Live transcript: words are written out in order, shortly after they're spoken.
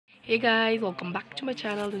Hey guys, welcome back to my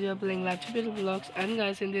channel. Today I'm playing Livetopia Roblox, and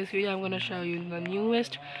guys, in this video I'm gonna show you the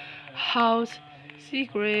newest house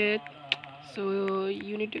secret. So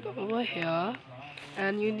you need to go over here,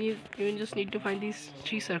 and you just need to find these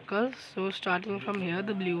three circles. So starting from here,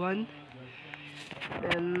 the blue one,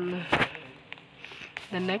 then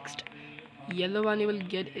the next yellow one you will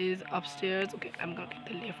get is upstairs. Okay, I'm gonna get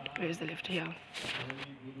the lift. Where's the lift? Here.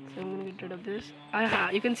 So I'm gonna get rid of this.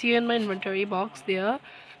 You can see in my inventory box there,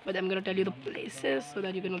 but I'm gonna tell you the places so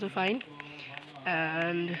that you can also find.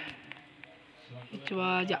 And it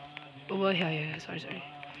was, yeah, over here. Yeah, sorry.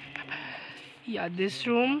 Yeah, this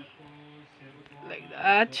room, like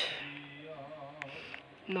that.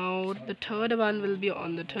 Now the third one will be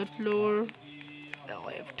on the third floor. The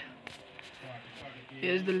left.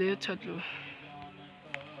 Here's the left third floor.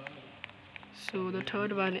 So the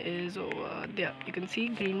third one is over there. You can see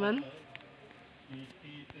green one,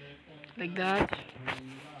 like that.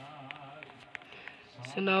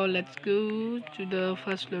 So now let's go to the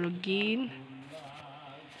first floor again.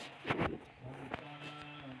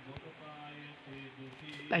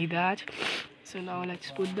 Like that. So now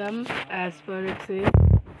let's put them as per it says: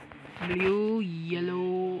 blue,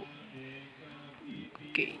 yellow,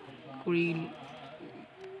 okay, green,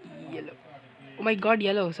 yellow. Oh my god,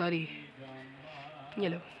 yellow, sorry,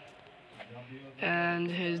 yellow.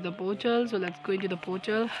 And here's the portal, so let's go into the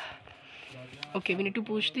portal. Okay, we need to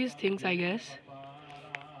push these things, I guess.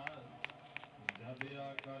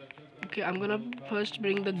 Okay, I'm gonna first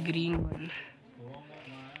bring the green one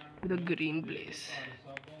to the green place.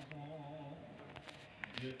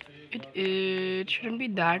 It shouldn't be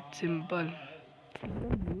that simple.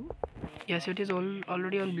 Yes, it is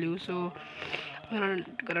already on blue, so I'm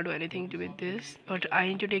not gonna do anything to with this, but I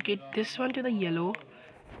need to take it this one to the yellow.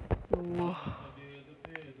 So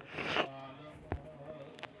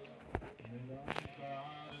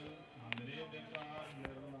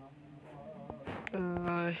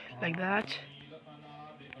like that.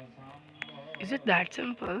 Is it that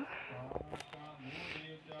simple?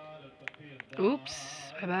 Oops,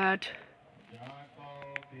 my bad.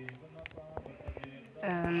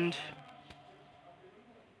 And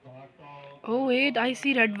oh wait, I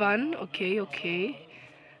see red one. Okay.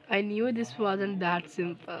 I knew this wasn't that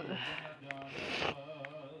simple,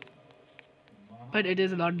 but it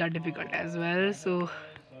is not that difficult as well. So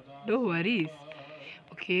no worries.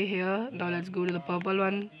 Okay, here now let's go to the purple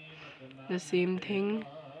one. The same thing.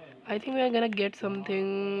 I think we are gonna get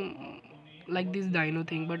something like this dino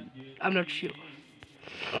thing, but I'm not sure.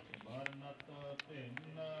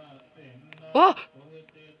 Oh!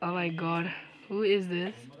 Oh my god. Who is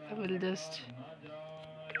this? I will just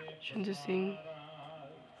sing.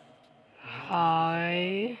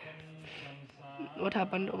 Hi. What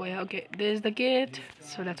happened? Oh yeah, okay. There's the gate.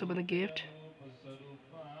 So let's open the gate.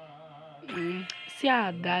 So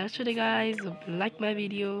yeah, that's it guys. Like my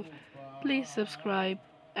video. Please subscribe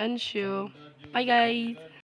and share. Bye guys.